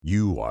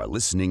You are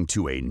listening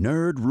to a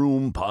Nerd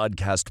Room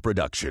podcast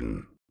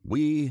production.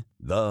 We,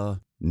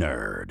 the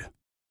nerd.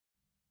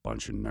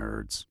 Bunch of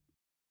nerds.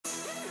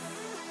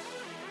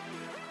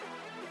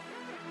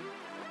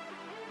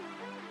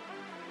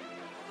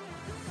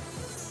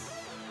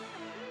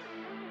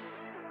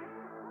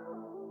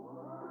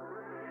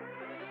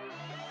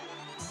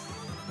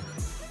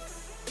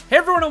 Hey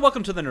everyone, and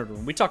welcome to the Nerd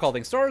Room. We talk all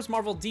things Star Wars,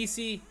 Marvel,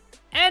 DC,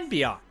 and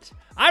beyond.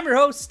 I'm your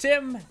host,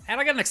 Tim, and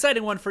I got an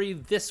exciting one for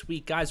you this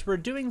week, guys. We're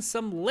doing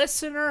some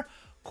listener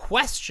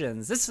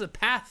questions. This is a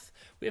path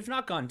we have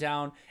not gone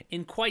down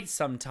in quite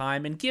some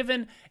time, and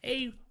given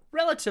a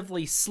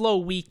relatively slow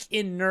week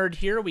in Nerd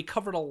here, we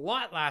covered a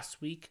lot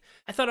last week.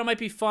 I thought it might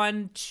be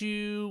fun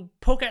to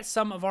poke at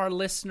some of our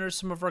listeners,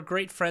 some of our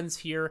great friends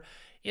here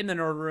in the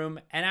Nerd Room,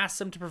 and ask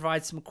them to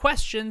provide some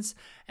questions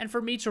and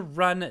for me to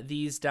run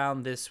these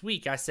down this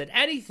week. I said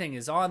anything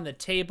is on the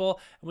table,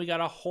 and we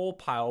got a whole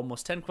pile,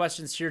 almost 10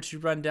 questions here to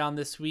run down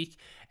this week.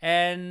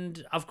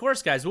 And of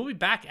course, guys, we'll be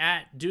back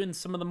at doing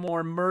some of the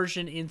more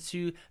immersion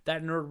into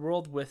that nerd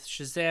world with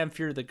Shazam!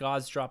 Fear of the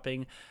Gods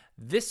dropping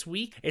this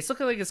week. It's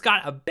looking like it's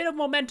got a bit of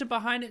momentum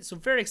behind it, so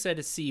very excited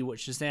to see what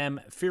Shazam!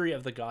 Fury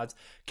of the Gods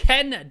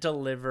can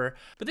deliver.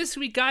 But this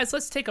week, guys,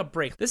 let's take a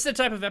break. This is the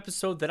type of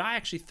episode that I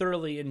actually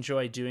thoroughly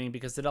enjoy doing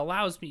because it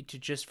allows me to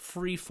just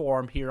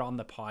freeform here on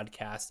the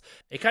podcast.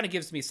 It kind of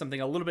gives me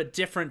something a little bit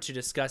different to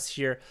discuss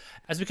here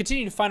as we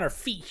continue to find our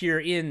feet here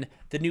in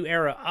the new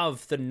era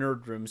of the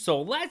Nerd Room.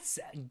 So let's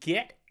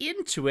get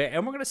into it,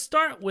 and we're going to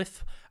start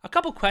with a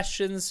couple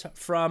questions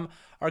from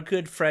our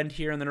good friend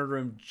here in the Nerd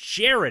Room,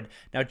 Jared.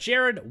 Now,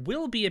 Jared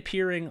will be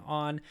appearing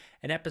on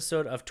an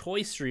episode of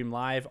Toy Stream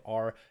Live,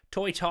 our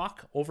Toy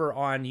Talk over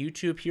on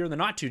YouTube here in the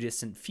not too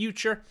distant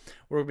future,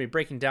 where we'll be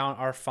breaking down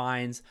our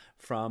finds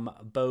from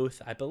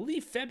both, I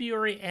believe,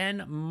 February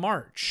and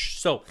March.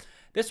 So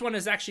this one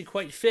is actually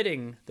quite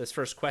fitting, this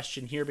first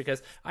question here,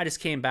 because I just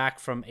came back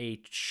from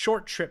a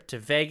short trip to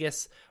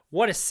Vegas.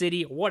 What a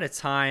city, what a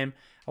time.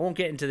 I won't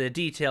get into the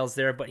details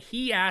there, but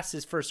he asked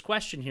his first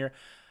question here.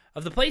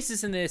 Of the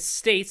places in the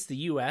States, the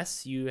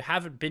U.S., you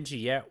haven't been to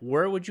yet,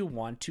 where would you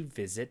want to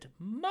visit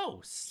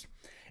most?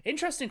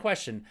 Interesting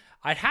question.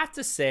 I'd have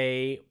to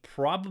say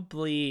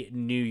probably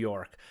New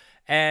York.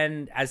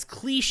 And as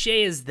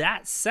cliche as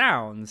that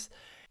sounds,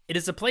 it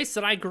is a place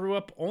that I grew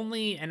up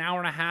only an hour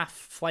and a half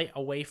flight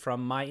away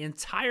from my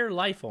entire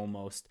life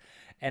almost,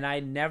 and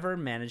I never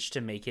managed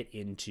to make it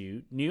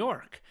into New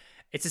York.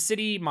 It's a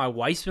city my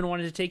wife's been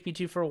wanting to take me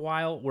to for a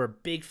while. We're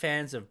big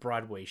fans of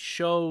Broadway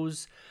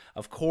shows.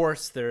 Of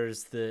course,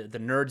 there's the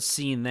nerd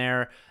scene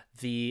there,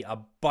 the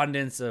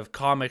abundance of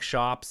comic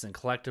shops and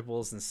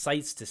collectibles and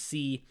sights to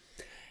see,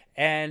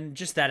 and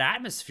just that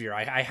atmosphere.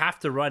 I have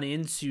to run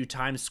into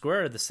Times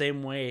Square the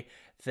same way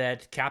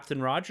that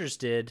Captain Rogers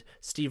did,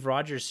 Steve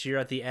Rogers here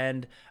at the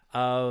end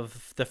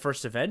of the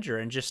first Avenger,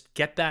 and just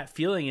get that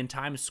feeling in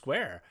Times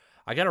Square.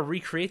 I got to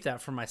recreate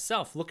that for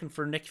myself, looking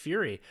for Nick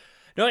Fury.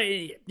 No,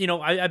 you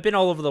know, I've been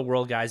all over the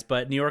world, guys,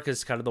 but New York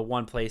is kind of the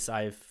one place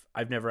I've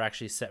never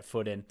actually set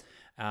foot in.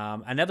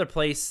 Another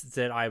place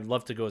that I'd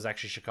love to go is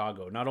actually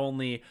Chicago. Not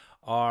only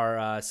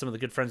are some of the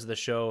good friends of the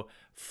show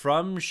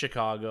from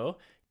Chicago,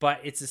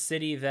 but it's a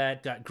city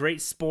that got great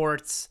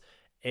sports,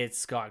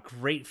 it's got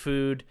great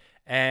food,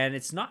 and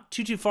it's not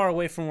too far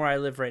away from where I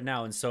live right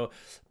now. And so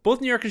both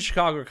New York and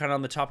Chicago are kind of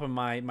on the top of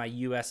my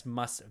U.S.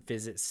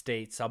 must-visit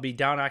states. I'll be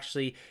down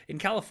actually in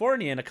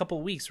California in a couple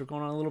of weeks. We're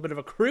going on a little bit of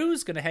a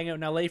cruise, going to hang out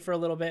in L.A. for a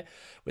little bit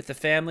with the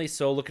family,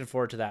 so looking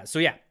forward to that. So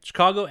yeah,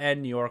 Chicago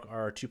and New York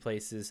are two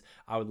places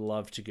I would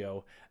love to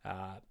go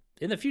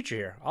in the future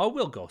here. I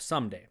will go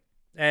someday.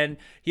 And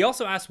he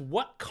also asked,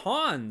 what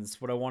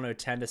cons would I want to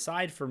attend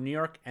aside from New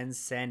York and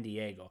San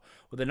Diego?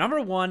 Well, the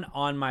number one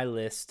on my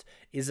list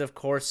is, of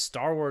course,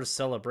 Star Wars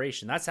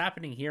Celebration. That's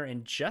happening here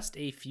in just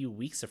a few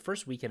weeks, the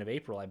first weekend of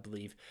April, I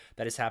believe,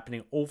 that is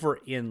happening over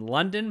in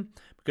London.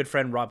 My good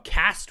friend Rob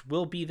Cast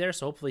will be there,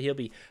 so hopefully he'll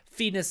be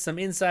feeding us some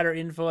insider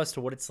info as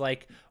to what it's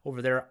like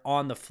over there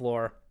on the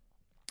floor.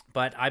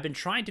 But I've been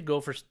trying to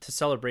go to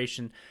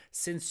Celebration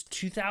since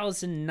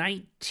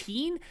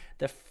 2019.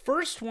 The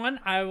first one,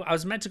 I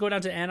was meant to go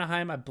down to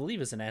Anaheim. I believe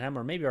it's in Anaheim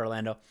or maybe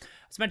Orlando. I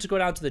was meant to go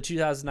down to the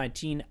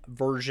 2019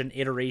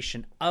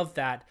 iteration of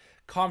that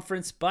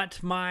conference.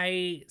 But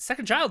my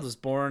second child was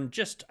born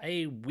just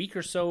a week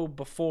or so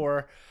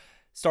before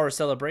Star Wars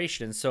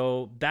Celebration.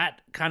 So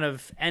that kind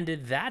of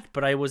ended that.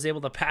 But I was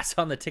able to pass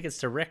on the tickets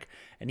to Rick,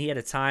 and he had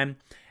a time.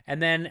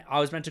 And then I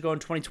was meant to go in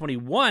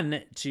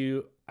 2021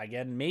 to,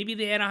 again, maybe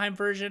the Anaheim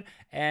version.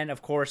 And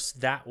of course,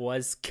 that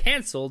was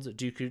canceled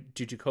due to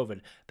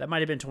COVID. That might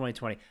have been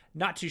 2020.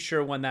 Not too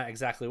sure when that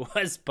exactly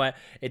was, but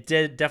it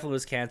definitely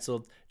was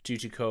canceled due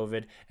to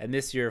COVID. And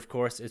this year, of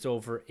course, it's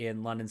over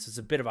in London. So it's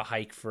a bit of a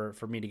hike for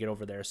me to get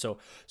over there. So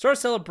Star Wars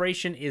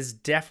Celebration is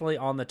definitely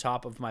on the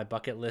top of my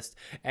bucket list.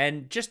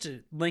 And just to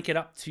link it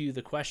up to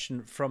the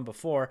question from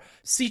before,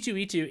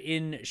 C2E2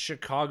 in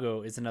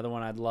Chicago is another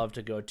one I'd love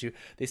to go to.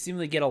 They seem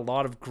to get a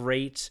lot of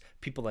great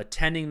people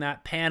attending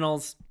that,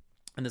 panels.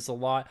 And there's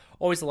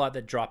always a lot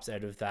that drops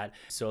out of that.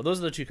 So those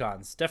are the two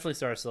cons. Definitely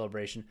Star Wars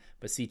Celebration,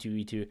 but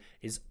C2E2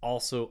 is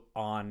also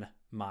on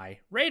my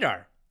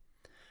radar.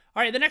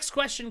 All right, the next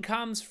question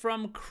comes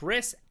from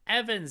Chris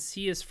Evans.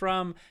 He is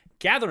from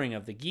Gathering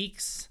of the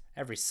Geeks.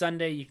 Every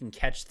Sunday you can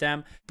catch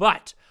them.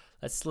 But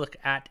let's look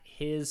at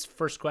his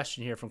first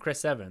question here from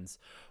Chris Evans.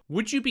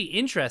 Would you be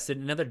interested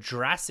in another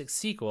Jurassic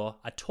sequel,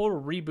 a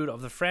total reboot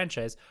of the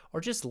franchise, or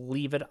just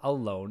leave it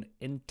alone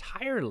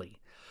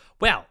entirely?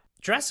 Well,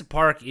 Jurassic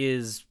Park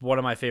is one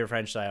of my favorite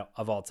franchises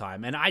of all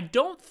time, and I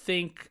don't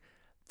think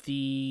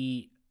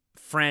the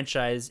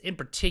franchise in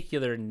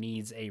particular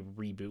needs a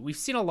reboot. We've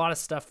seen a lot of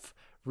stuff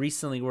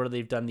recently where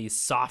they've done these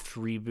soft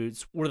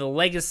reboots where the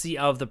legacy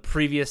of the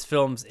previous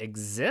films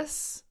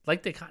exists,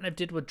 like they kind of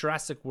did with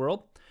Jurassic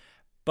World,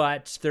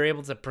 but they're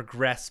able to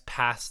progress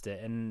past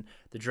it. And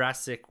the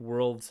Jurassic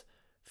World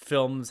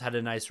films had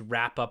a nice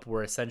wrap up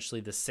where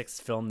essentially the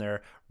sixth film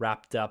there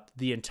wrapped up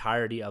the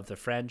entirety of the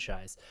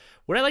franchise.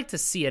 Would I like to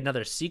see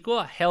another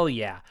sequel? Hell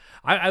yeah.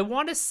 I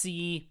want to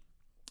see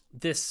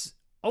this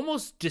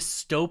almost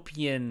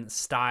dystopian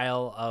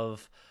style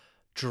of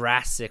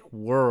Jurassic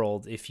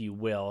World, if you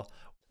will,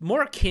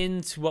 more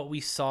akin to what we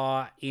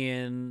saw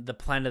in the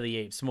Planet of the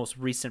Apes, most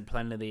recent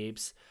Planet of the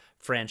Apes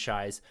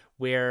franchise,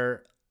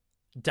 where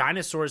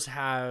dinosaurs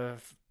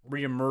have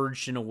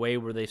reemerged in a way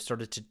where they've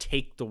started to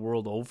take the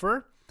world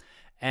over,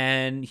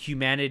 and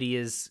humanity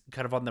is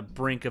kind of on the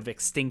brink of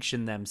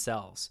extinction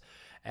themselves.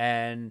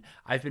 And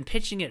I've been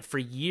pitching it for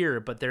a year,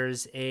 but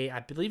there's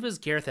I believe it was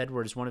Gareth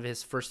Edwards, one of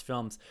his first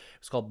films.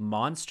 It was called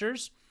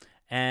Monsters.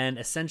 And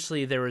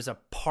essentially there was a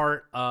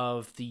part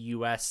of the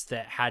US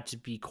that had to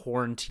be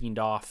quarantined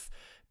off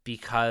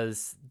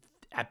because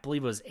I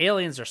believe it was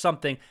aliens or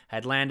something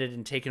had landed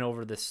and taken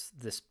over this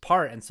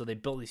part. And so they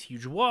built these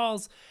huge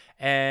walls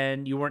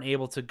and you weren't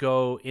able to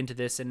go into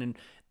this. And then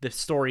the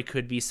story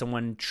could be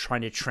someone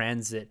trying to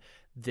transit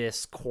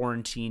this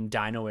quarantine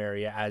dino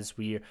area as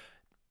we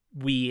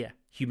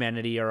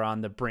humanity are on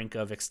the brink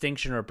of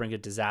extinction or brink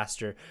of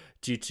disaster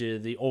due to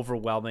the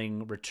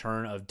overwhelming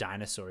return of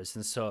dinosaurs.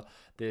 And so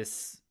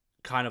this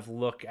kind of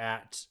look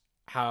at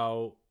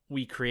how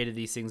we created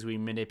these things, we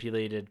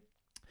manipulated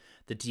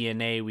the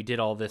DNA, we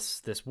did all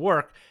this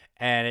work,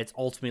 and it's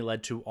ultimately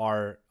led to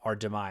our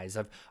demise.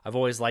 I've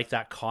always liked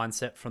that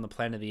concept from the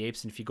Planet of the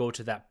Apes, and if you go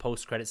to that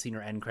post-credit scene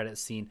or end-credit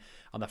scene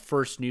on the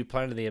first new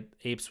Planet of the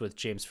Apes with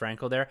James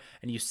Franco there,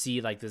 and you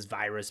see like this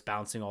virus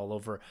bouncing all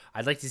over,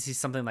 I'd like to see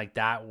something like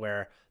that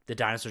where the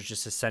dinosaurs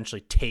just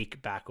essentially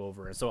take back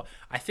over. And so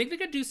I think they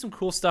could do some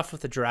cool stuff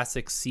with the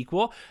Jurassic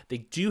sequel. They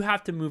do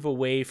have to move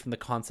away from the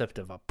concept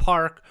of a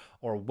park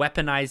or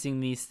weaponizing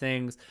these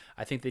things.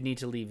 I think they need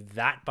to leave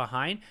that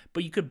behind,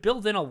 but you could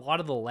build in a lot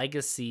of the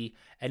legacy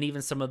and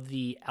even some of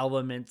the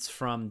elements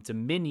from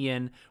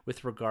Dominion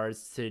with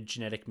regards to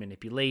genetic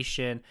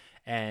manipulation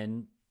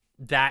and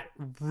that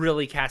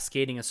really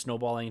cascading and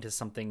snowballing into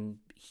something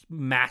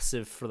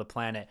massive for the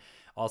planet,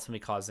 ultimately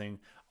causing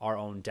our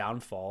own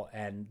downfall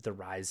and the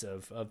rise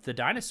of the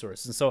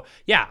dinosaurs. And so,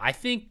 yeah, I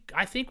think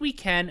we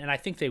can, and I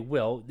think they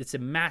will. It's a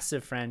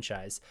massive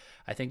franchise.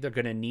 I think they're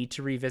going to need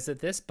to revisit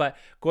this, but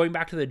going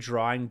back to the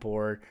drawing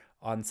board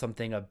on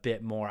something a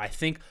bit more, I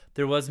think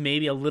there was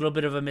maybe a little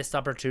bit of a missed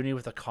opportunity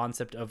with the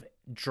concept of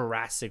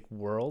Jurassic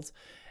World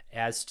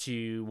as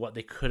to what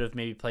they could have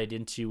maybe played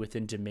into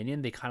within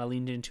Dominion. They kind of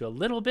leaned into a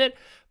little bit,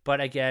 but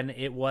again,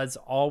 it was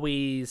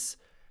always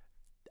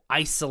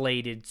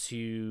isolated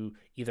to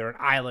either an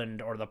island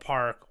or the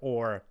park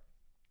or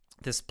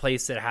this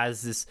place that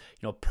has this,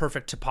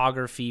 perfect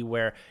topography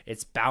where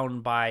it's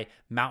bound by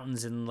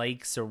mountains and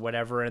lakes or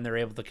whatever, and they're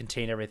able to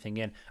contain everything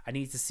in. I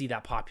need to see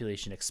that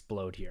population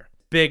explode here.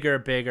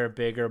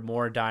 Bigger,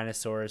 more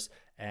dinosaurs,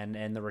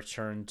 and the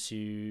return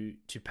to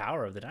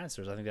power of the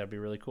dinosaurs. I think that'd be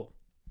really cool.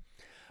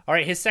 All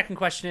right, his second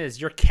question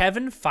is, you're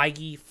Kevin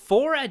Feige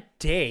for a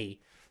day.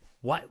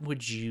 What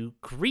would you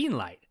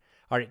greenlight?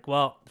 All right,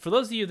 well, for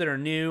those of you that are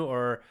new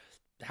or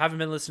haven't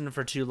been listening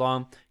for too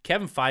long,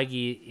 Kevin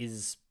Feige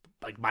is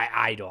like my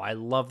idol. I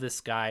love this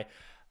guy.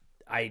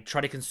 I try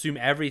to consume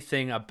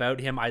everything about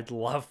him. I'd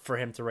love for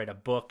him to write a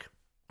book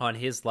on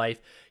his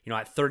life.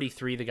 At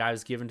 33, the guy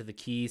was given to the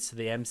keys to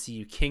the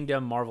MCU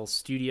kingdom, Marvel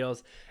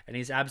Studios, and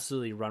he's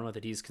absolutely run with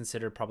it. He's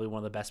considered probably one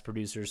of the best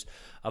producers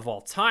of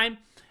all time.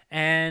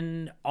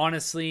 And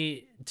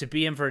honestly, to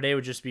be him for a day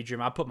would just be a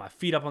dream. I'd put my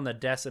feet up on the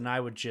desk and I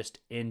would just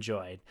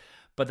enjoy it.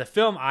 But the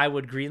film I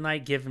would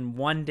greenlight, given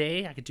one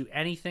day, I could do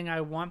anything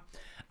I want.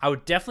 I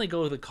would definitely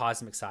go with the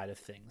cosmic side of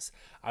things.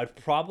 I would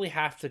probably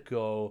have to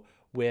go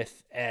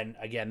with, and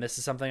again, this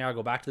is something I'll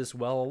go back to this a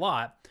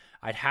lot.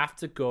 I'd have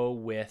to go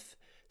with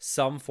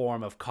some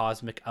form of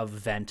cosmic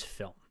event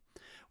film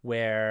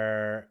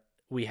where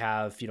we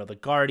have, the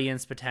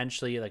Guardians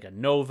potentially, like a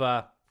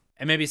Nova,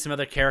 and maybe some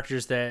other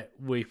characters that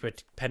we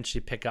could potentially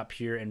pick up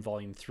here in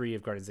Volume 3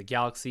 of Guardians of the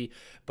Galaxy,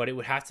 but it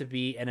would have to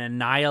be an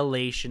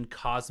annihilation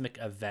cosmic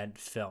event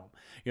film.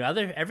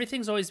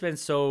 Everything's always been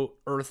so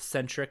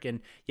Earth-centric, and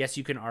yes,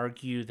 you can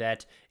argue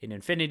that in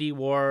Infinity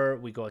War,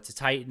 we go to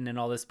Titan and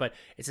all this, but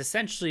it's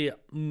essentially,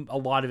 a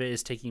lot of it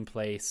is taking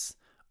place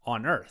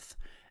on Earth.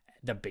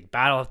 The big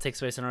battle that takes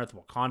place on Earth,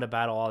 Wakanda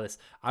battle, all this.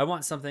 I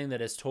want something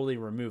that is totally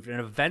removed, an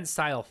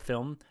event-style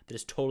film that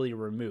is totally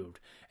removed.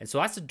 And so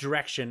that's the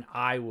direction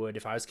I would,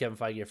 if I was Kevin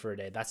Feige for a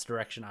day, that's the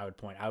direction I would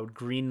point. I would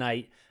green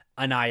light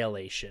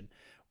Annihilation,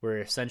 where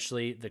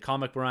essentially the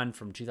comic run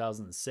from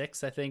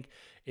 2006, I think,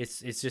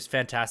 it's just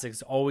fantastic.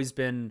 It's always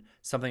been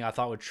something I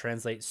thought would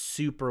translate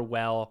super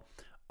well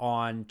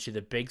onto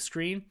the big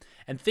screen.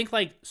 And think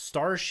like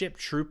Starship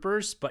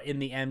Troopers, but in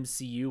the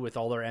MCU with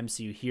all our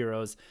MCU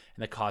heroes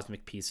and the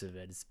cosmic piece of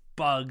it. It's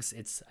bugs,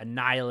 it's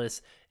Annihilus,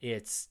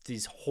 it's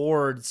these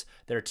hordes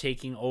that are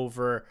taking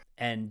over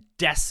and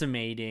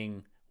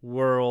decimating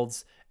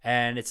worlds.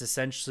 And it's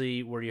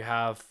essentially where you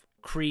have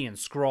Kree and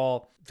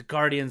Skrull, the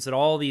Guardians, and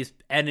all these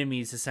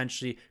enemies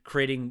essentially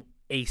creating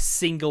a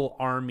single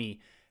army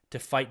to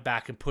fight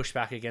back and push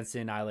back against the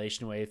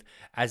Annihilation Wave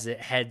as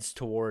it heads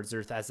towards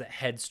Earth, as it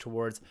heads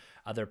towards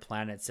other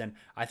planets. And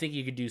I think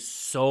you could do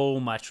so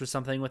much with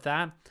something with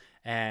that.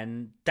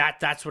 And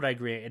that's what I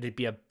agree. It'd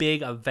be a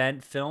big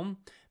event film.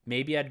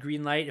 Maybe I'd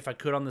greenlight, if I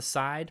could on the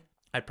side,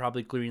 I'd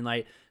probably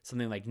greenlight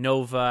something like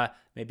Nova,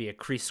 maybe a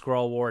Kree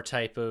Skrull War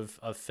type of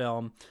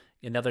film.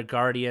 Another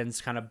Guardians,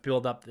 kind of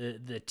build up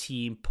the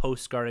team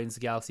post Guardians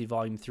of the Galaxy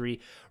Volume 3,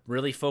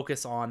 really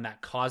focus on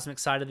that cosmic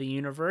side of the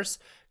universe,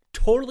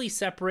 totally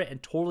separate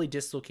and totally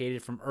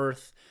dislocated from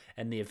Earth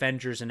and the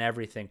Avengers and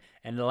everything,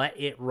 and let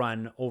it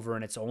run over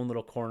in its own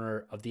little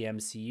corner of the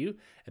MCU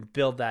and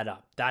build that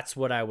up. That's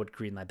what I would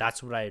greenlight.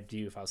 That's what I would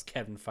do if I was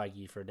Kevin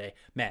Feige for a day.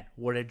 Man,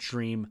 what a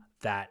dream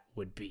that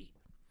would be.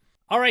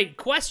 All right,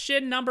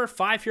 question number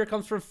 5 here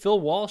comes from Phil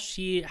Walsh.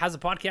 He has a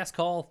podcast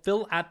called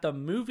Phil at the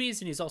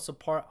Movies, and he's also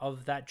part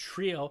of that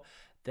trio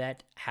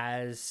that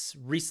has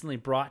recently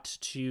brought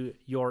to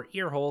your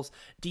earholes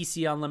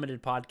DC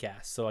Unlimited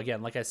podcast. So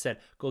again, like I said,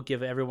 go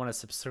give everyone a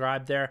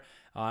subscribe there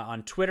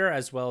on Twitter,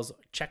 as well as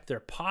check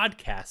their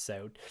podcasts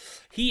out.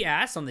 He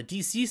asked, on the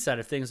DC side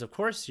of things, of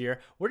course,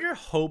 here, what are your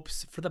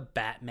hopes for the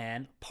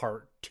Batman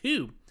Part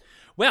 2?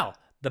 Well,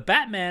 the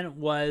Batman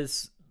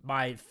was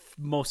my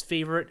most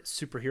favorite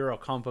superhero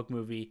comic book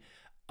movie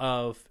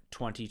of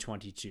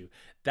 2022.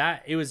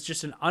 That it was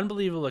just an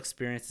unbelievable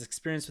experience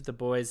with the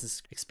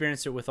boys,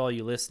 experience it with all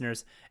you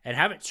listeners, and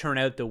have it turn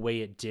out the way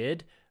it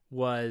did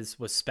was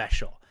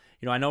special.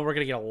 You know, I know we're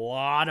going to get a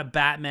lot of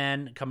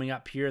Batman coming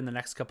up here in the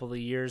next couple of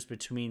years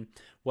between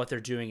what they're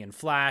doing in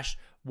Flash,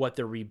 what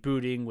they're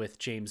rebooting with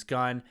James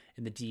Gunn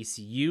in the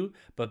DCU.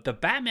 But the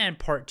Batman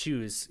Part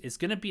 2 is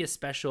going to be a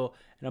special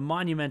and a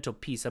monumental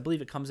piece. I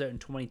believe it comes out in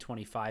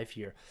 2025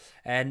 here.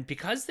 And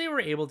because they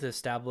were able to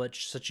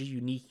establish such a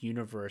unique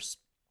universe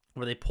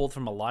where they pulled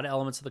from a lot of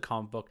elements of the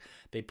comic book,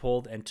 they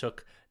pulled and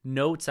took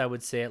notes, I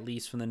would say, at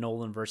least from the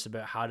Nolanverse,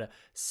 about how to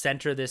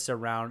center this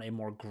around a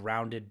more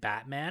grounded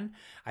Batman.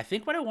 I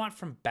think what I want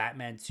from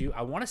Batman 2,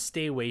 I want to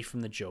stay away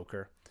from the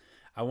Joker.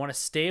 I want to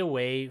stay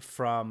away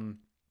from,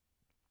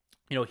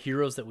 you know,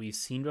 heroes that we've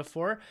seen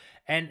before.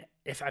 And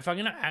if I'm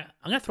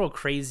gonna throw a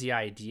crazy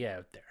idea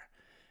out there.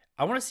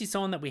 I want to see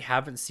someone that we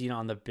haven't seen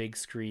on the big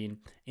screen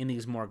in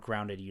these more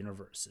grounded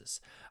universes.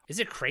 Is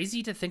it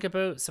crazy to think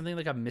about something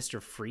like a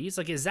Mr. Freeze?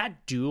 Like, is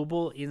that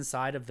doable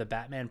inside of the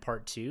Batman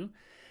Part 2? You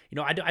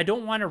know, I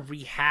don't want a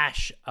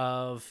rehash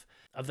of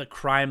the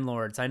crime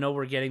lords. I know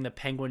we're getting the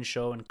Penguin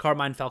show and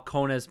Carmine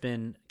Falcone has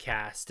been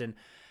cast, and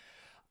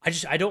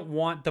I don't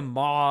want the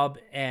mob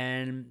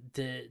and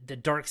the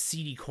dark,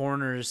 seedy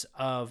corners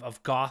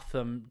of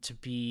Gotham to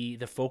be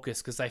the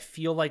focus, because I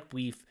feel like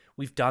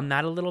we've done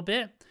that a little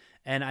bit.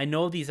 And I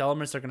know these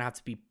elements are going to have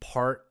to be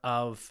part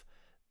of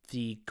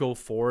the go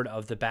forward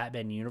of the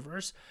Batman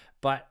universe,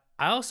 but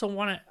I also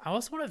want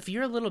to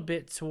veer a little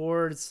bit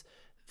towards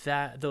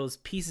those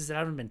pieces that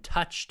haven't been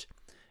touched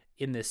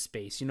in this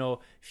space. You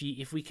know,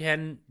 if we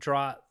can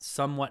draw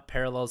somewhat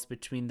parallels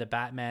between the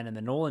Batman and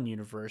the Nolan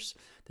universe,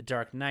 the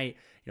Dark Knight,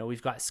 you know,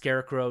 we've got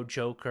Scarecrow,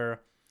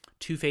 Joker,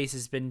 Two-Face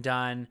has been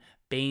done,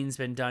 Bane's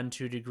been done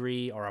to a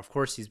degree, or of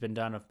course he's been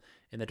done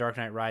in The Dark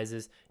Knight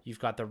Rises. You've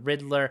got the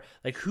Riddler.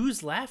 Like,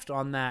 who's left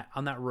on that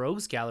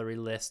Rogues Gallery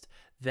list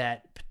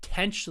that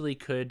potentially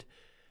could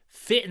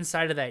fit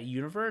inside of that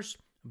universe,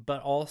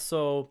 but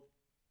also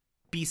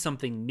be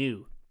something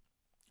new?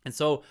 And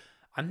so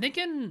I'm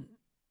thinking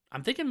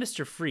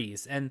Mr.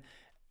 Freeze. And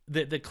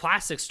the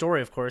classic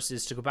story, of course,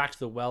 is to go back to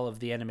the well of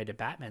the animated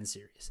Batman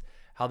series.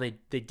 How they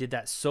did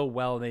that so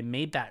well, and they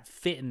made that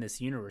fit in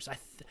this universe.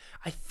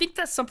 I think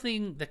that's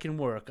something that can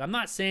work. I'm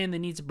not saying they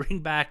need to bring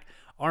back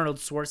Arnold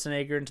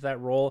Schwarzenegger into that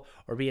role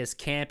or be as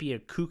campy or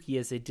kooky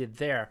as they did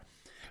there,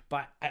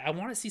 but I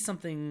want to see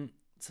something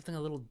a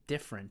little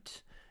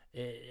different.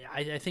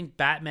 I think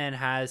Batman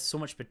has so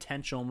much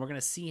potential, and we're going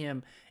to see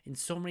him in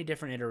so many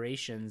different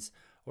iterations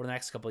over the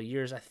next couple of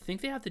years. I think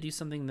they have to do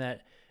something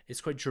that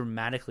is quite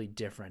dramatically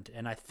different,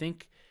 and I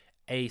think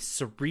a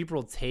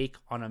cerebral take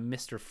on a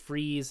Mr.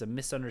 Freeze, a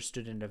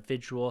misunderstood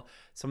individual,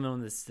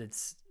 someone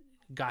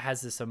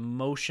has this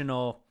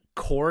emotional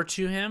core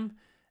to him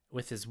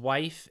with his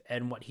wife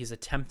and what he's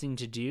attempting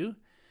to do.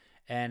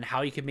 and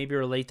how you could maybe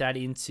relate that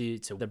into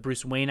the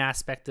Bruce Wayne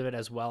aspect of it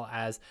as well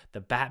as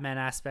the Batman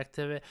aspect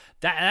of it.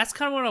 That's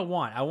kind of what I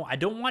want. I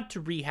don't want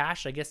to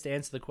rehash, I guess, to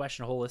answer the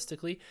question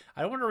holistically.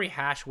 I don't want to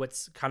rehash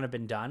what's kind of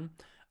been done.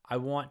 I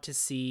want to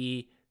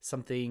see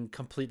something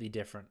completely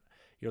different.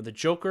 The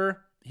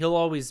Joker, he'll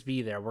always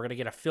be there. We're going to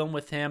get a film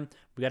with him.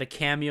 We got a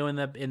cameo in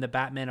the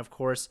Batman, of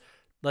course.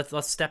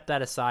 Let's step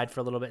that aside for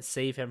a little bit,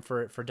 save him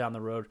for down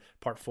the road,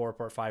 part 4,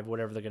 part 5,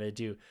 whatever they're going to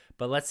do.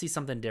 But let's see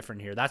something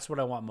different here. That's what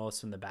I want most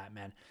from the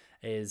Batman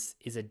is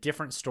a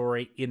different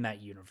story in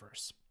that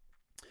universe.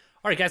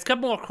 All right, guys, a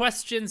couple more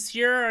questions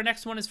here. Our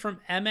next one is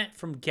from Emmett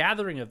from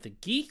Gathering of the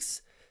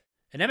Geeks.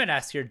 And Emmett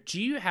asks here, do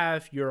you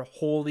have your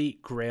Holy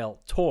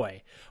Grail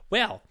toy?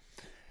 Well,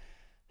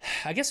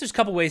 I guess there's a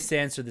couple ways to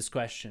answer this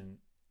question.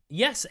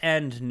 Yes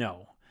and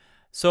no.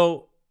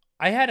 So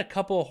I had a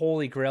couple of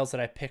Holy Grails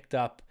that I picked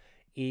up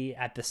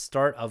at the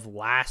start of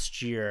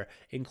last year,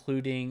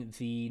 including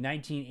the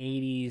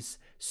 1980s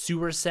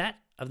sewer set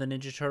of the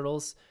Ninja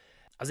Turtles.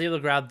 I was able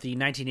to grab the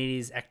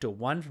 1980s Ecto-1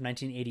 from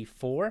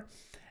 1984,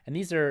 and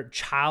these are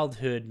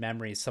childhood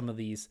memories. Some of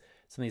these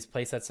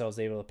playsets I was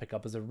able to pick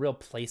up. It was a real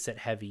playset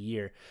heavy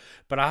year.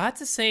 But I had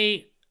to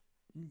say,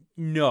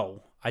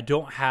 no, I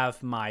don't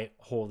have my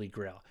Holy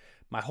Grail.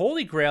 My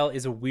Holy Grail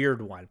is a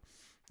weird one.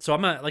 So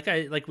I'm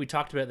like we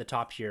talked about at the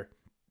top here,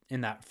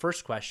 in that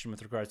first question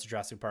with regards to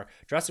Jurassic Park.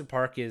 Jurassic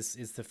Park is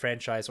the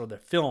franchise, or the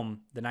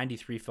film, the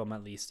 93 film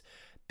at least,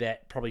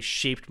 that probably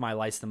shaped my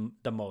life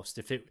the most.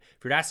 If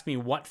you'd ask me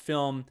what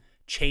film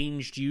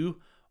changed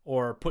you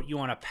or put you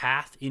on a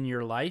path in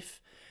your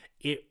life,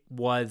 it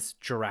was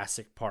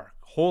Jurassic Park.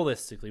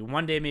 Holistically,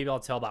 one day maybe I'll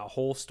tell that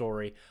whole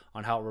story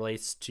on how it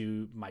relates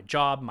to my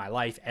job, my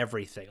life,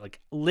 everything. Like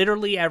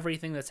literally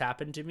everything that's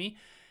happened to me,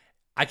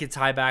 I could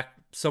tie back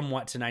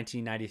somewhat to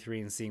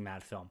 1993 and seeing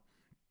that film.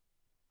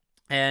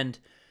 And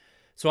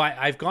so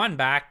I've gone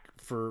back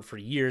for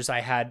years.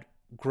 I had,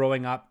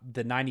 growing up,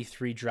 the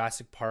 93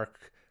 Jurassic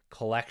Park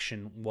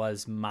collection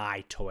was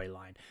my toy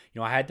line.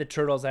 I had the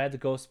Turtles, I had the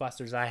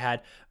Ghostbusters, I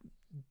had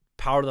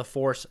Power of the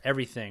Force,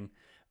 everything.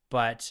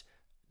 But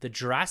the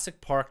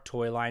Jurassic Park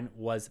toy line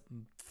was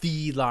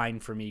the line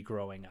for me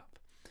growing up.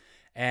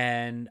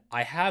 And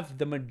I have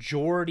the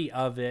majority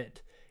of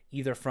it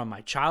either from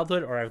my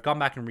childhood, or I've gone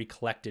back and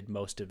recollected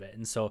most of it.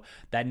 And so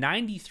that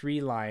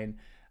 93 line,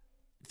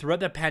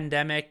 throughout the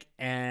pandemic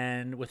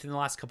and within the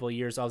last couple of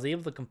years, I was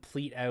able to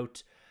complete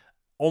out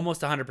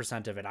almost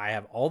 100% of it. I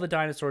have all the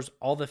dinosaurs,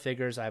 all the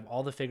figures. I have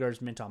all the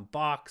figures mint on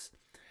box.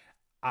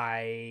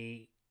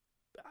 I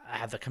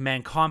have the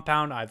command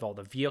compound. I have all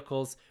the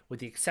vehicles, with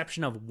the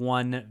exception of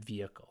one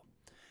vehicle.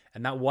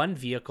 And that one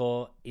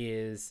vehicle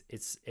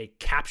it's a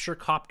capture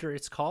copter,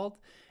 it's called.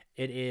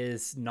 It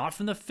is not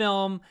from the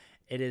film.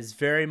 It is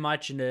very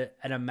much an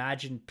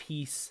imagined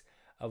piece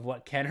of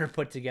what Kenner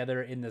put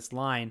together in this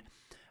line.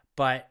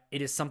 But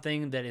it is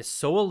something that is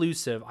so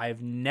elusive.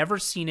 I've never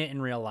seen it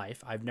in real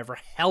life. I've never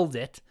held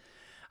it.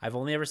 I've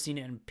only ever seen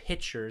it in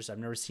pictures. I've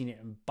never seen it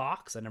in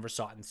box. I never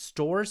saw it in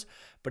stores.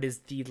 But it's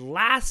the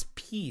last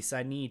piece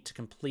I need to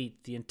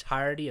complete the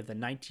entirety of the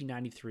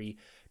 1993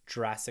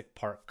 Jurassic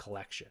Park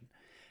collection.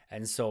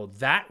 And so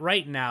that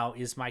right now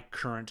is my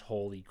current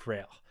Holy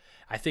Grail.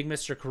 I think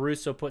Mr.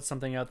 Caruso put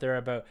something out there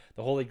about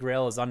the Holy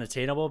Grail is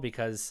unattainable,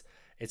 because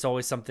it's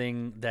always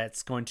something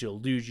that's going to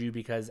elude you,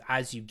 because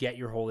as you get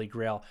your Holy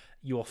Grail,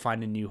 you will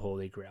find a new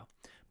Holy Grail.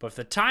 But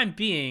for the time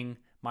being,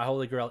 my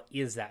Holy Grail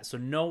is that. So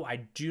no,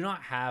 I do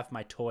not have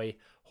my toy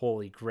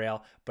Holy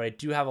Grail, but I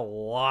do have a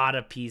lot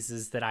of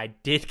pieces that I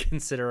did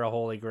consider a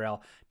Holy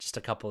Grail just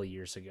a couple of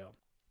years ago.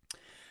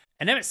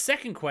 And then my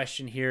second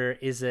question here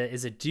is a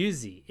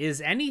doozy.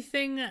 Is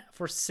anything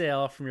for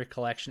sale from your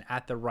collection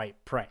at the right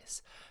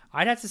price?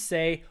 I'd have to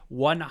say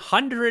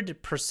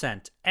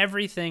 100%.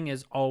 Everything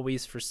is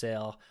always for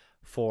sale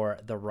for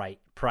the right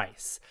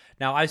price.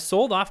 Now, I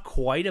sold off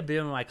quite a bit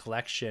of my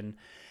collection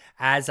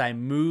as I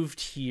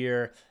moved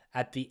here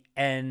at the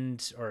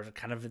end, or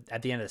kind of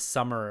at the end of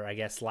summer, I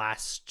guess,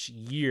 last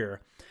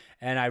year.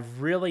 And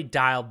I've really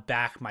dialed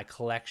back my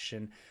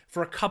collection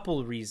for a couple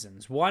of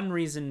reasons. One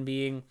reason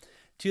being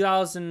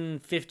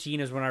 2015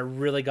 is when I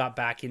really got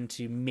back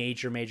into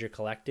major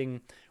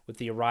collecting, with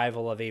the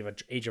arrival of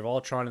Age of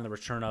Ultron and the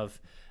return of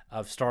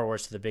Star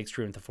Wars to the big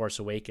screen with The Force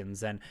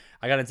Awakens. And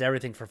I got into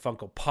everything from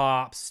Funko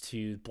Pops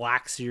to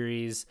Black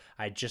Series.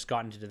 I had just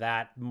gotten into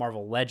that.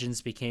 Marvel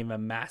Legends became a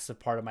massive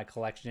part of my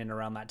collection in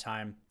around that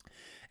time.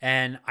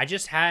 And I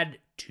just had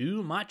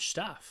too much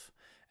stuff.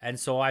 And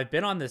so I've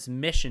been on this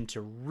mission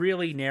to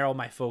really narrow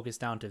my focus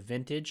down to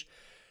vintage,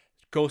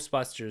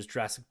 Ghostbusters,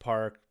 Jurassic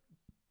Park,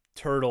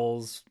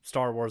 Turtles,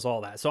 Star Wars, all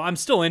that. So I'm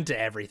still into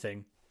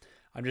everything.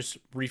 I'm just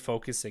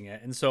refocusing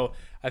it. And so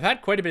I've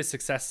had quite a bit of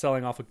success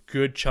selling off a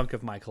good chunk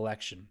of my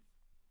collection.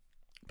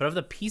 But of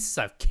the pieces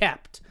I've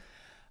kept,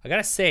 I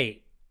gotta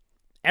say,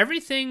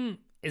 everything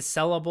is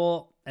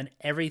sellable and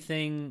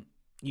everything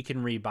you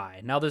can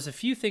rebuy. Now, there's a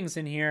few things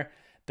in here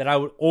that I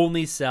would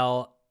only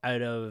sell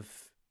out of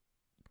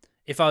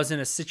if I was in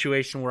a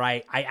situation where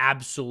I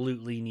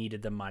absolutely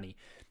needed the money.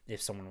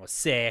 if someone was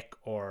sick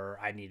or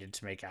I needed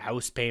to make a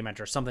house payment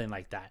or something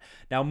like that.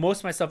 Now, most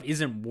of my stuff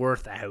isn't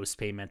worth a house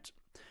payment,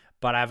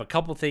 but I have a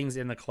couple things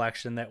in the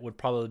collection that would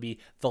probably be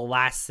the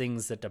last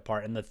things that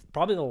depart. And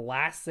probably the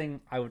last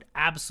thing I would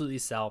absolutely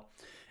sell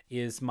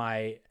is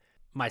my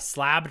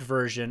slabbed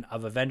version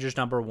of Avengers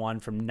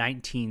 #1 from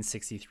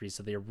 1963.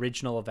 So the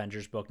original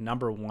Avengers book,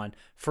 #1,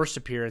 first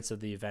appearance of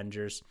the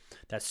Avengers,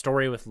 that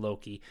story with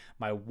Loki.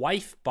 My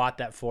wife bought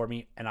that for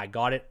me, and I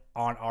got it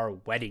on our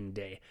wedding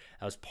day.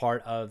 That was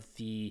part of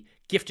the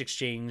gift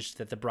exchange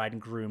that the bride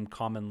and groom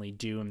commonly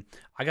do. And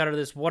I got her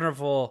this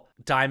wonderful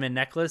diamond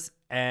necklace,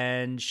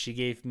 and she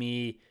gave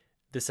me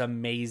this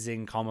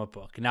amazing comic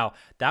book. Now,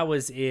 that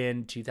was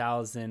in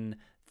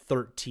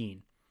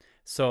 2013.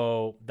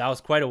 So that was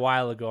quite a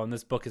while ago, and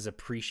this book has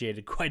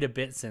appreciated quite a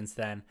bit since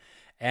then.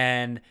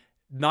 And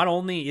not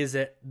only is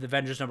it the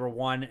Avengers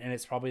 #1, and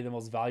it's probably the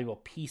most valuable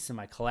piece in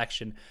my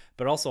collection,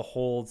 but also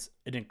holds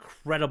an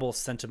incredible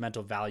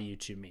sentimental value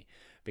to me,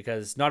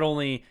 because not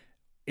only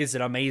is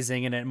it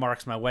amazing and it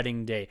marks my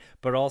wedding day,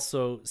 but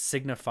also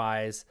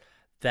signifies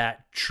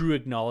that true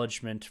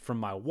acknowledgement from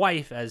my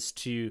wife as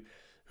to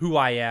who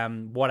I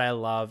am, what I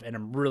love, and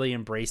I'm really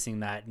embracing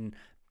that and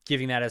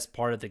giving that as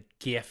part of the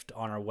gift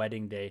on our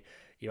wedding day,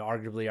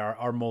 arguably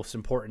our most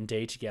important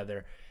day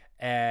together.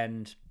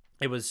 And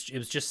it was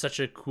just such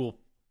a cool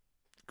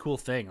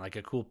thing, like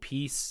a cool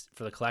piece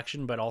for the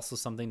collection, but also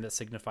something that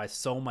signifies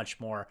so much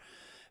more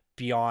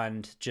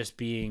beyond just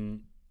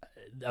being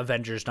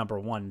Avengers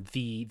 #1,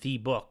 the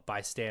book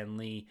by Stan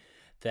Lee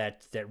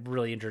that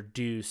really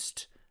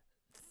introduced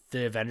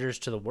the Avengers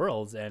to the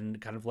world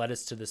and kind of led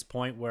us to this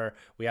point where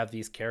we have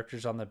these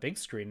characters on the big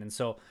screen. And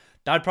so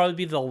that would probably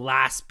be the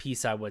last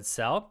piece I would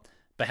sell.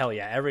 But hell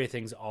yeah,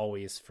 everything's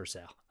always for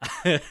sale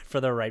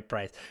for the right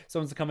price.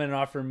 Someone's come in and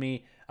offer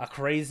me a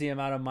crazy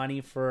amount of money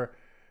for,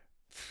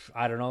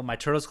 I don't know, my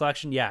Turtles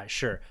collection. Yeah,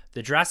 sure.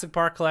 The Jurassic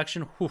Park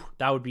collection,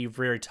 that would be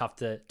very tough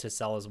to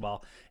sell as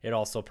well. It'd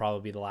also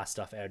probably be the last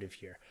stuff out of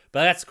here.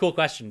 But that's a cool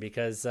question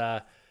because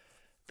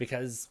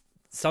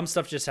some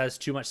stuff just has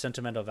too much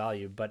sentimental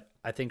value, but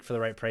I think for the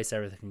right price,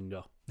 everything can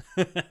go.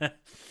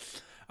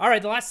 All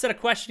right, the last set of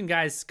questions,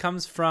 guys,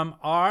 comes from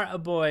our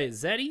boy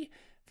Zeddy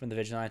from the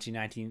Vigilante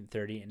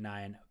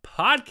 1939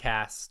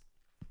 podcast.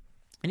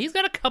 And he's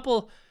got a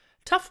couple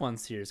tough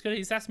ones here.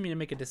 He's asking me to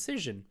make a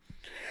decision.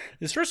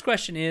 His first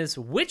question is,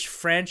 which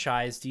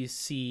franchise do you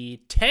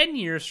see 10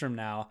 years from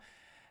now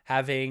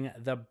having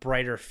the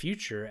brighter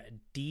future,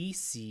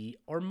 DC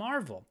or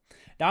Marvel?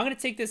 Now, I'm going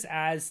to take this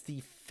as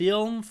the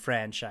film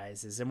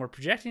franchises, and we're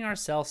projecting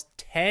ourselves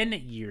 10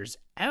 years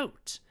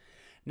out.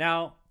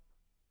 Now,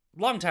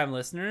 long-time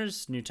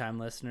listeners, new-time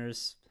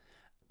listeners,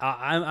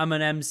 I'm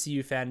an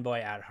MCU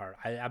fanboy at heart.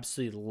 I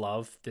absolutely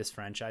love this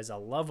franchise. I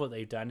love what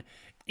they've done.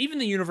 Even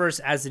the universe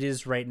as it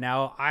is right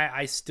now,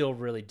 I still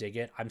really dig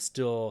it. I'm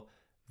still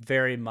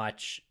very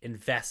much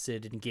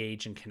invested,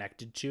 engaged, and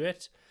connected to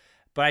it.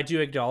 But I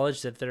do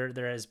acknowledge that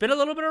there has been a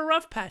little bit of a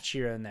rough patch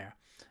here and there.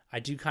 I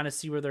do kind of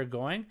see where they're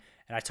going,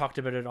 and I talked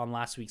about it on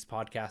last week's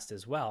podcast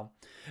as well.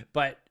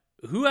 But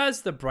who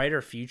has the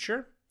brighter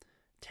future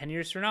 10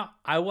 years from now?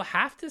 I will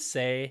have to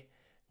say,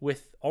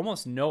 with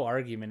almost no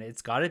argument,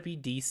 it's got to be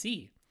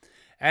DC.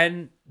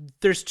 And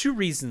there's two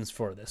reasons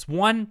for this.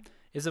 One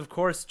is, of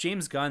course,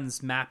 James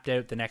Gunn's mapped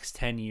out the next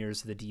 10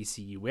 years of the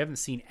DCU. We haven't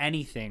seen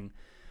anything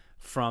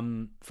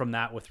from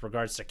that with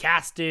regards to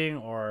casting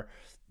or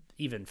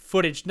even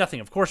footage. Nothing.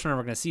 Of course, we're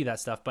never going to see that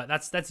stuff, but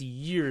that's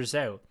years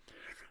out.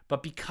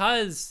 But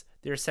because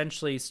they're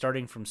essentially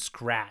starting from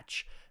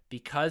scratch,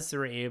 because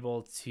they're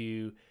able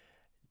to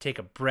take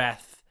a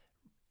breath,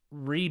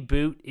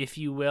 reboot, if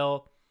you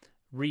will,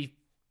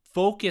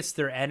 refocus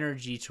their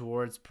energy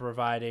towards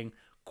providing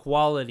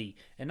quality.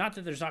 And not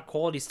that there's not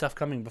quality stuff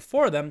coming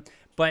before them,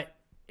 but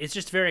it's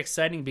just very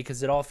exciting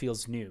because it all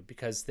feels new,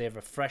 because they have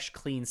a fresh,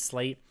 clean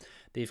slate.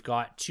 They've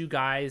got two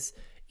guys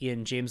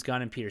in James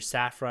Gunn and Peter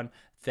Safran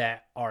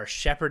that are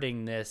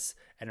shepherding this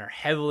and are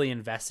heavily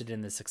invested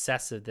in the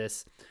success of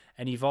this.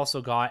 And you've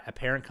also got a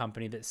parent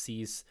company that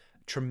sees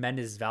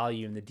tremendous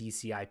value in the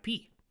DC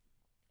IP.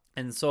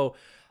 And so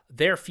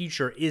their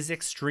future is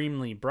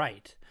extremely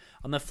bright.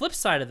 On the flip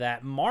side of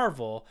that,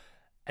 Marvel,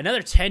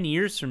 another 10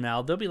 years from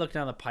now, they'll be looking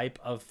down the pipe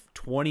of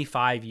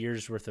 25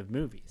 years worth of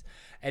movies.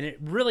 And it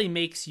really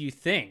makes you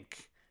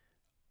think,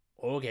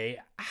 okay,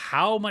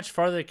 how much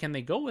farther can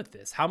they go with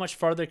this? How much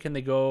farther can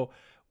they go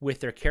with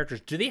their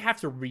characters? Do they have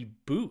to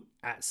reboot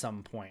at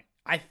some point?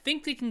 I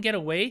think they can get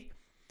away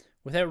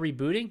without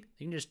rebooting.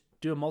 They can just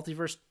do a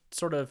multiverse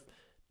sort of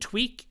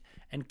tweak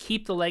and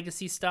keep the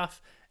legacy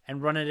stuff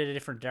and run it in a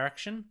different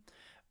direction.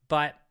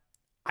 But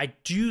I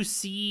do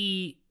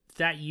see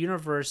that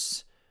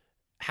universe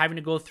having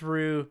to go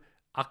through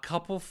a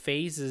couple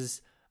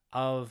phases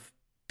of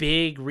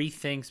big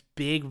rethinks,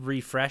 big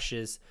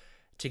refreshes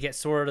to get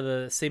sort of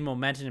the same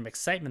momentum and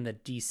excitement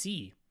that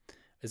DC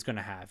is going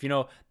to have. You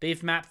know,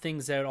 they've mapped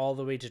things out all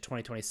the way to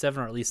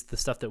 2027, or at least the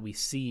stuff that we've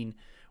seen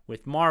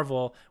with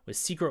Marvel, with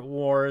Secret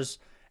Wars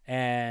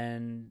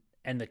and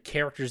and the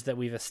characters that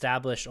we've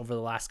established over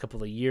the last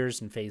couple of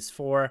years in Phase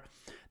 4.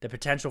 The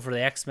potential for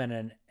the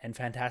X-Men and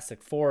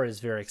Fantastic Four is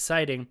very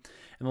exciting,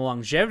 and the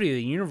longevity of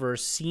the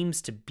universe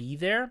seems to be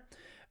there.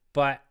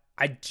 But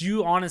I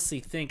do honestly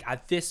think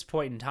at this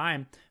point in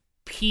time,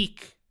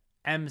 peak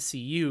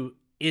MCU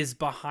is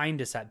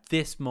behind us at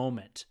this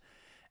moment.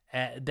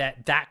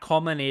 That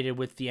culminated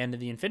with the end of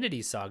the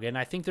Infinity Saga, and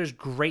I think there's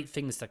great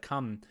things to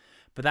come.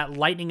 But that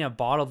lightning in a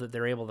bottle that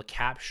they're able to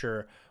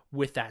capture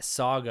with that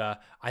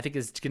saga, I think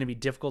is going to be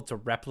difficult to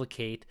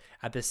replicate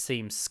at the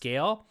same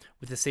scale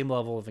with the same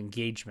level of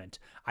engagement.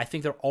 I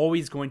think they're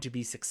always going to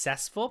be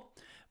successful,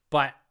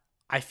 but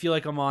I feel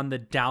like I'm on the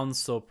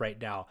downslope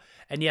right now.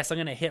 And yes, I'm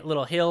going to hit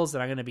little hills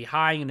and I'm going to be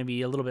high, I'm going to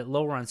be a little bit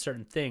lower on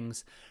certain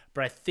things.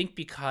 But I think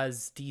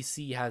because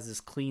DC has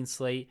this clean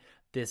slate,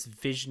 this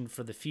vision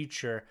for the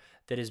future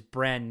that is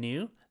brand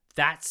new,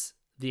 that's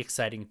the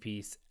exciting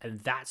piece. And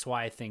that's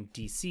why I think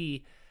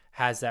DC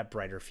has that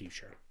brighter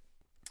future.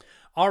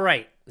 All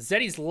right,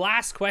 Zeddy's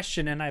last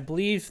question, and I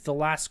believe the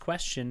last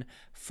question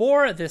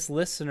for this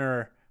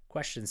listener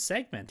question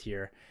segment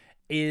here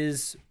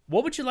is,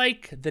 what would you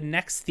like the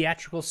next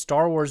theatrical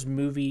Star Wars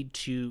movie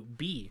to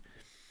be?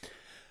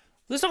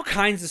 There's all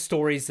kinds of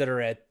stories that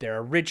are out there,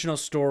 original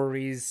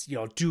stories.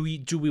 Do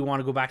we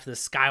want to go back to the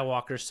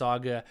Skywalker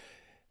saga?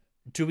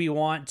 Do we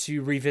want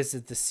to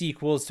revisit the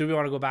sequels? Do we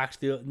want to go back to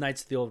the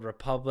Knights of the Old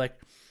Republic?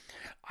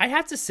 I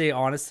have to say,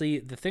 honestly,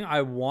 the thing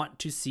I want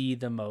to see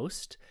the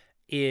most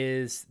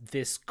is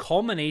this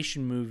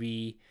culmination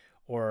movie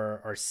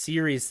or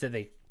series that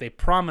they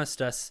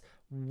promised us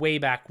way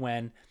back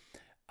when,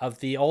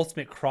 of the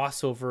ultimate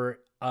crossover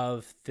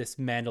of this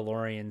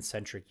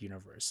Mandalorian-centric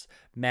universe.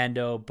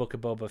 Mando, Book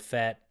of Boba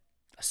Fett,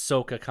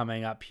 Ahsoka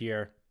coming up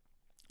here,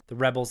 the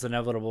Rebels'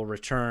 inevitable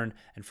return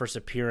and first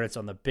appearance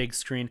on the big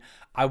screen.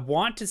 I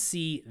want to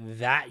see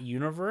that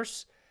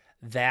universe,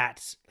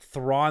 that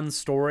Thrawn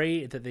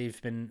story that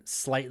they've been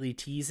slightly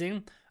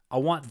teasing. I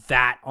want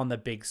that on the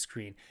big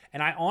screen.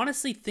 And I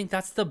honestly think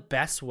that's the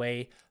best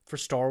way for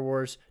Star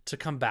Wars to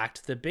come back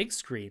to the big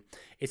screen.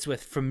 It's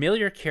with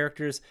familiar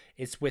characters.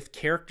 It's with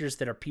characters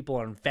that people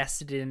are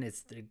invested in.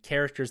 It's the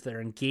characters that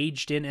are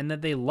engaged in and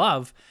that they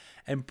love.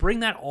 And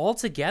bring that all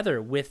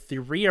together with the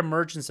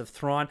reemergence of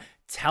Thrawn.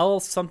 Tell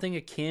something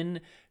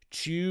akin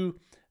to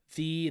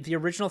the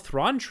original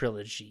Thrawn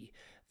trilogy.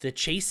 The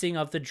chasing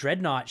of the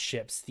Dreadnought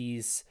ships,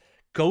 these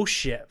ghost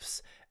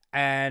ships,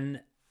 and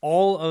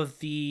all of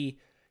the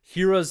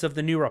heroes of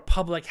the New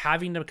Republic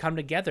having to come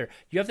together.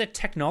 You have the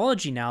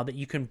technology now that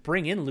you can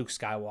bring in Luke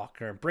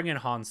Skywalker, bring in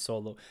Han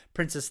Solo,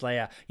 Princess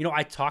Leia.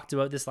 I talked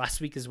about this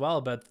last week as well,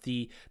 about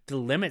the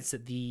limits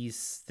that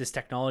this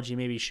technology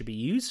maybe should be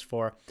used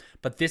for,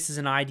 but this is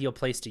an ideal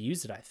place to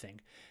use it, I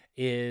think,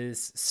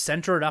 is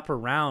centered up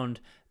around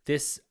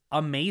this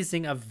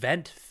amazing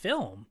event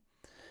film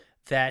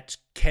that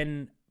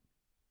can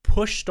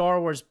push Star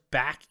Wars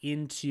back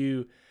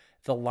into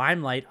the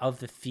limelight of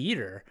the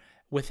theater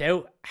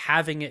without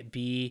having it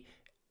be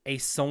a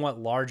somewhat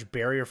large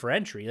barrier for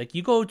entry. Like,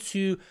 you go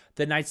to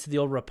the Knights of the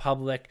Old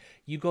Republic,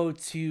 you go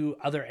to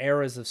other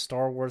eras of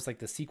Star Wars, like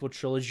the sequel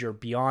trilogy or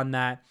beyond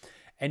that,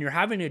 and you're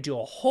having to do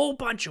a whole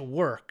bunch of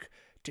work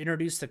to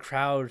introduce the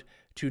crowd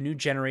to a new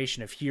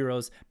generation of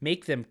heroes,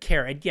 make them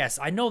care. And yes,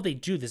 I know they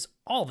do this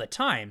all the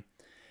time,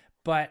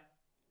 but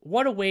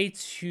what a way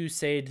to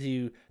say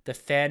to the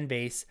fan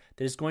base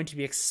that is going to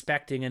be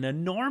expecting an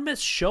enormous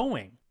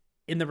showing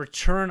in the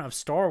return of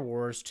Star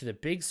Wars to the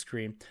big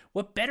screen.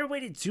 What better way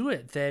to do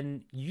it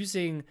than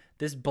using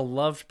this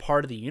beloved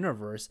part of the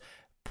universe?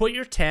 Put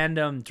your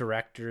tandem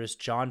directors,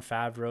 Jon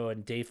Favreau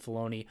and Dave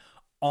Filoni,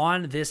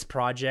 on this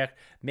project.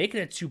 Make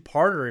it a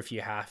two-parter if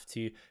you have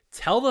to.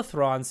 Tell the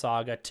Thrawn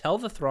saga, tell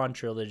the Thrawn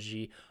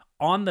trilogy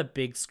on the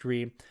big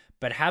screen,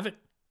 but have it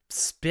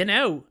spin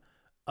out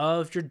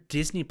of your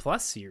Disney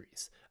Plus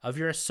series, of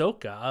your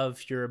Ahsoka,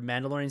 of your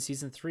Mandalorian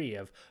Season 3,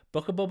 of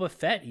Book of Boba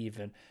Fett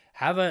even.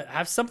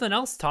 Have something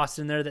else tossed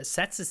in there that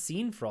sets a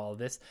scene for all of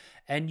this,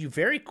 and you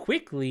very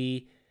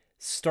quickly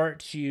start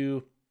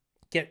to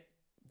get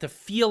the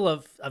feel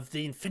of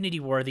the Infinity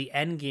War, the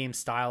Endgame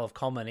style of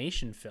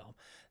culmination film.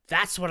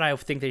 That's what I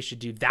think they should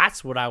do.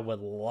 That's what I would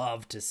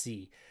love to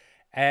see.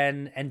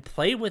 And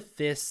play with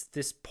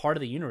this part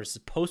of the universe,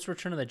 post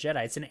Return of the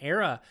Jedi. It's an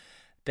era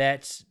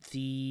that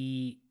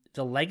the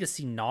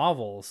legacy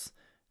novels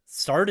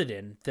started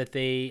in,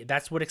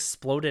 that's what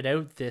exploded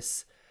out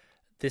this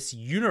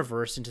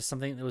universe into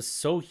something that was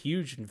so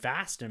huge and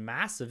vast and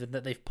massive, and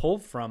that they've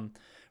pulled from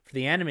for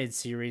the animated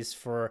series,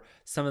 for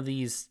some of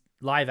these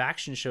live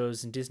action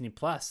shows in Disney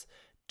Plus.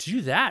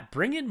 Do that.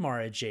 Bring in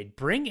Mara Jade.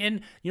 Bring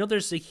in,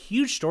 there's a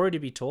huge story to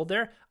be told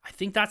there. I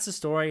think that's the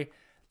story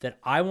that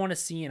I want to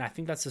see, and I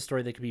think that's the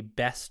story that could be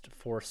best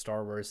for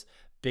Star Wars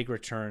big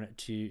return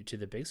to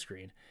the big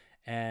screen.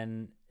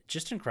 And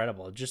just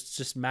incredible.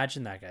 Just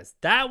imagine that, guys.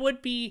 That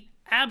would be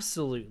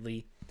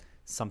absolutely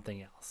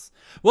something else.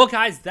 Well,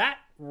 guys, that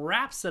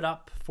wraps it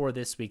up for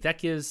this week. That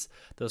gives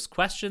those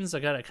questions. I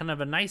got a kind of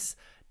a nice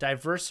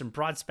diverse and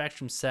broad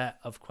spectrum set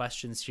of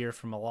questions here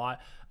from a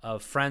lot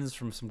of friends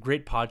from some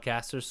great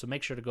podcasters. So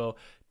make sure to go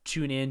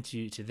tune in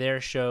to their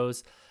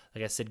shows.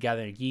 Like I said,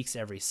 Gathering Geeks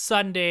every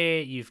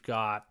Sunday. You've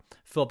got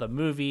Philip at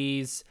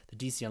Movies, the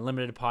DC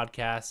Unlimited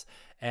podcast,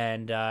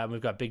 and we've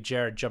got Big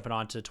Jared jumping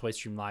on to Toy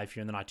Stream Live here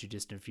in the not too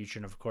distant future.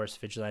 And of course,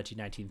 Vigilante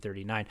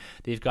 1939.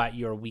 They've got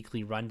your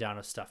weekly rundown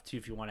of stuff too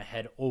if you want to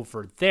head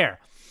over there.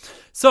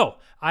 So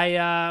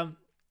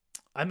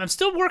I'm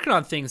still working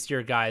on things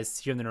here, guys,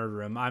 here in the Nerd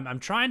Room. I'm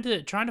trying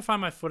to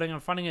find my footing. I'm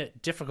finding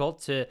it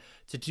difficult to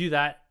do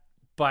that.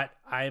 But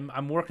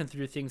I'm working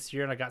through things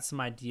here, and I got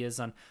some ideas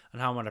on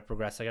how I want to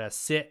progress. I got to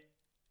sit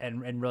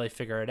and really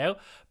figure it out.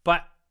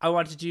 But I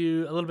want to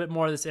do a little bit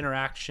more of this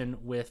interaction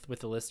with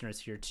the listeners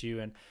here too,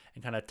 and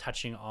kind of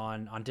touching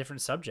on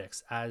different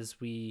subjects as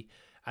we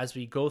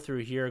go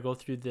through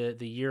the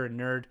year in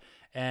Nerd.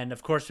 And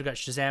of course, we've got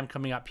Shazam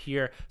coming up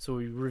here, so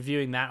we'll be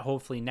reviewing that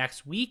hopefully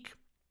next week.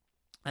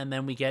 And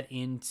then we get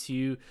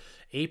into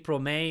April,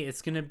 May.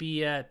 It's going to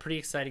be pretty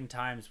exciting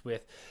times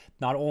with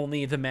not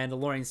only The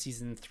Mandalorian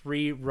Season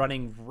 3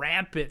 running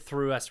rampant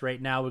through us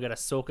right now. We got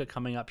Ahsoka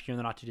coming up here in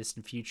the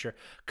not-too-distant future.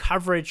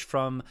 Coverage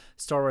from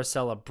Star Wars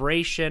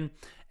Celebration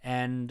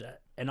and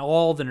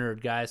all the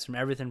nerd guys from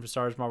everything from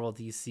Star Wars, Marvel,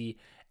 DC,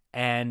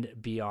 and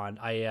beyond.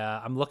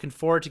 I'm looking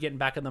forward to getting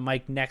back on the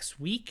mic next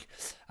week.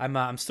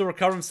 I'm still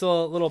recovering. I'm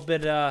still a little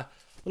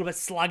bit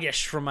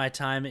sluggish from my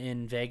time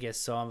in Vegas,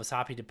 so I was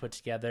happy to put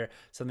together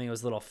something that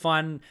was a little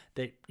fun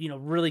that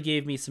really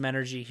gave me some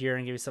energy here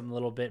and gave me something a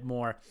little bit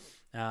more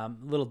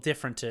little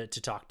different to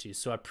talk to.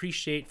 So I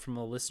appreciate from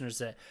the listeners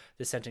that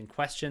sent in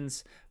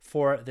questions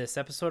for this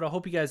episode. I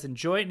hope you guys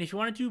enjoy it. And if you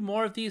want to do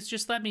more of these,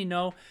 just let me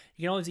know.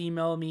 You can always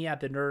email me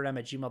at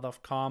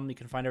thenerdroom@gmail.com. You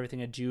can find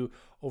everything I do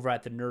over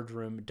at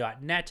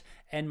thenerdroom.net.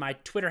 And my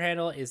Twitter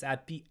handle is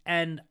at the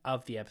end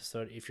of the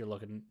episode if you're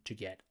looking to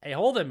get a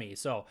hold of me.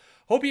 So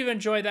hope you've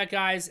enjoyed that,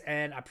 guys.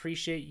 And I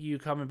appreciate you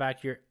coming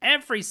back here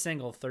every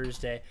single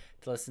Thursday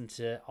to listen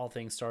to all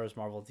things Star Wars,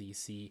 Marvel,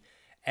 DC,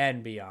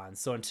 and beyond.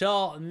 So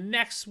until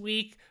next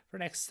week for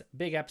next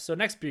big episode,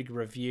 next big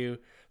review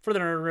for the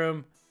Nerd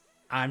Room,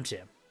 I'm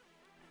Tim.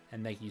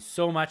 And thank you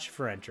so much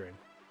for entering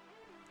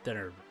the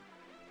Nerd Room.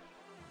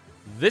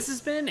 This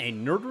has been a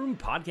Nerd Room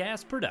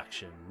podcast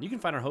production. You can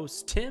find our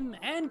hosts Tim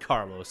and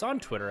Carlos on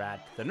Twitter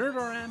at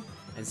TheNerdRM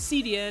and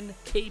CDN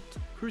Caped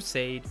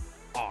Crusade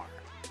R.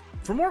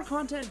 For more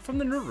content from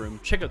the Nerd Room,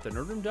 check out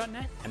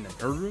thenerdroom.net and the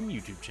Nerd Room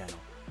YouTube channel.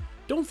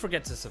 Don't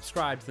forget to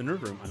subscribe to the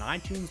Nerd Room on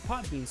iTunes,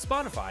 Podbean,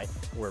 Spotify,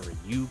 wherever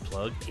you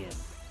plug in.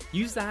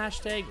 Use the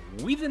hashtag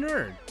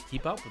WeTheNerd to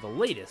keep up with the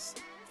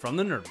latest from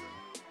the Nerd Room.